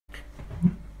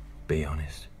Be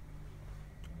honest.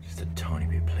 Just a tiny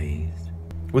bit pleased.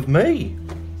 With me!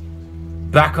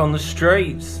 Back on the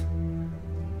streets!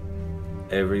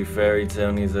 Every fairy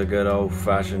tale needs a good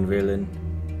old-fashioned villain.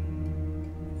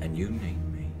 And you need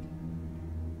me.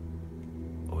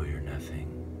 Or you're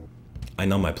nothing. I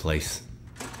know my place.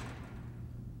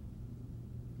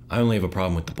 I only have a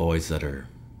problem with the boys that are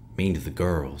mean to the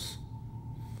girls.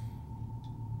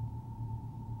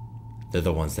 They're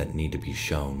the ones that need to be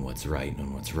shown what's right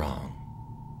and what's wrong.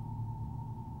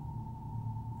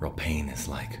 Real pain is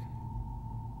like.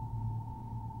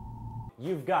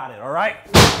 You've got it, all right?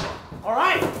 All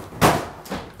right?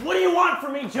 What do you want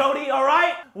from me, Jody, all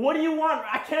right? What do you want?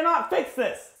 I cannot fix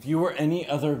this. If you were any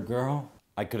other girl,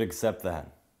 I could accept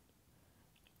that.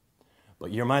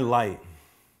 But you're my light.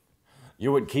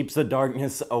 You're what keeps the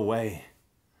darkness away.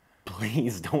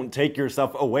 Please don't take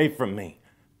yourself away from me.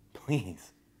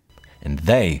 Please. And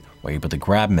they were able to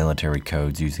grab military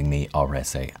codes using the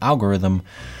RSA algorithm,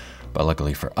 but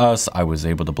luckily for us, I was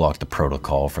able to block the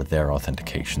protocol for their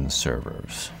authentication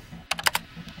servers.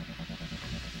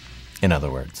 In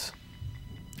other words,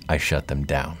 I shut them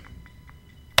down.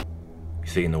 You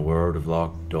see, in the world of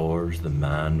locked doors, the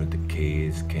man with the key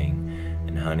is king.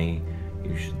 And honey,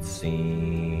 you should see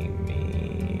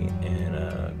me in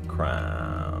a crime.